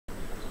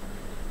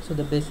So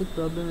the basic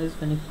problem is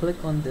when you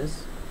click on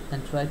this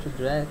and try to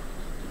drag,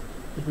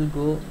 it will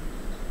go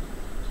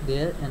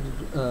there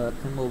and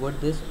come over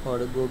this or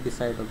go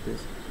beside of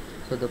this.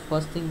 So the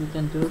first thing you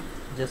can do,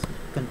 just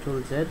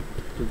Control Z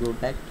to go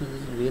back to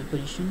this real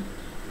position.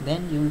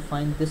 Then you will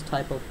find this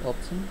type of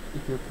option.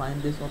 If you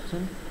find this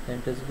option,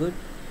 then it is good.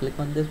 Click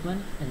on this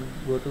one and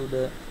go to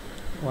the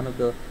one of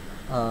the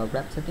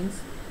wrap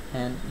settings,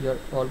 and you're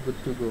all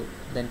good to go.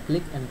 Then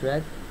click and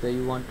drag where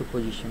you want to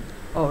position,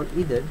 or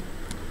either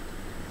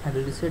I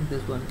will reset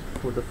this one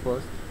for the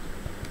first.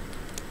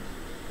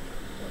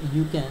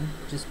 You can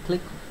just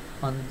click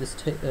on this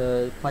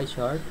pie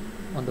chart,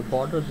 on the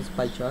border of this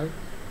pie chart,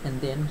 and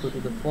then go to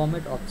the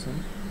format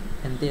option,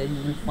 and there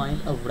you will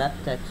find a wrap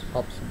text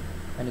option.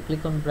 When you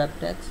click on wrap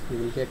text, you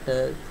will get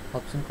a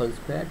option called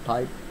square.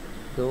 Type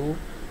row,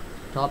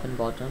 top and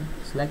bottom,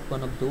 select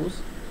one of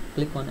those,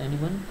 click on any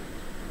one,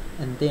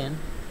 and then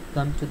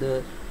come to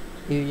the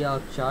area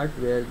of chart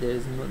where there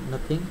is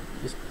nothing.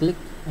 Just click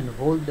and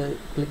hold the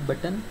click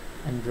button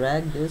and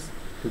drag this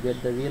to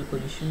get the real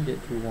position that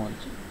you want,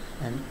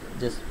 and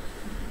just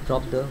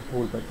drop the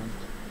whole button,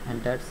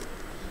 and that's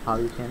how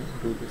you can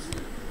do this.